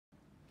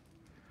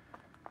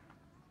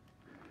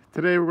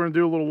Today we're going to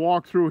do a little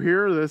walkthrough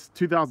here. This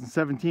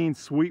 2017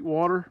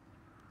 Sweetwater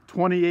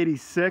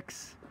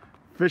 2086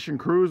 Fish and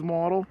Cruise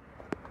model.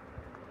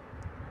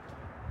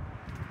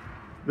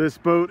 This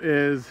boat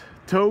is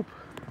taupe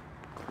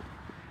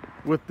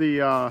with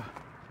the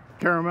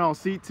caramel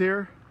seats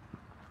here.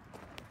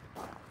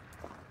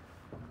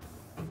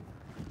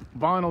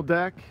 Vinyl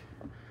deck,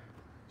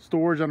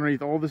 storage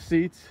underneath all the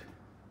seats.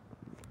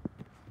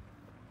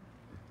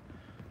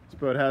 This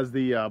boat has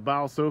the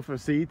bow sofa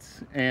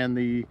seats and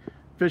the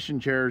fishing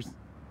chairs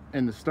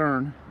in the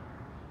stern.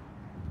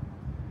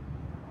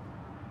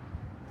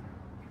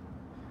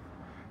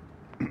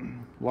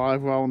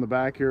 Live well in the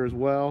back here as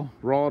well.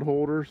 Rod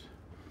holders.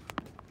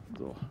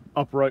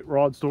 Upright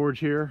rod storage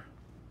here.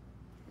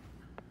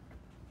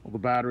 All the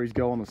batteries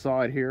go on the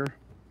side here.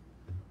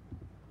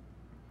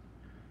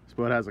 This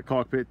boat has a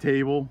cockpit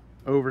table,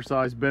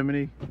 oversized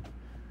bimini,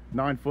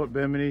 9-foot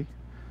bimini,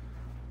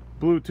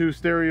 Bluetooth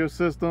stereo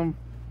system.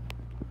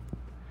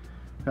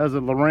 Has a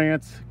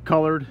Lowrance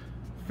colored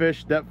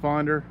fish depth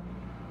finder,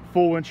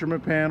 full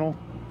instrument panel,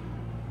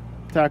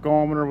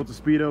 tachometer with the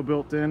speedo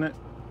built in it.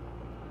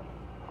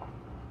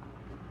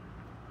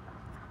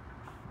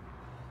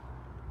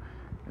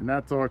 And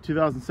that's our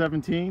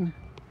 2017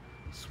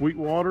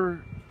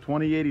 Sweetwater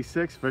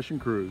 2086 Fish and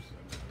Cruise.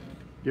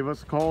 Give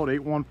us a call at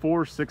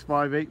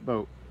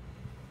 814-658-BOAT.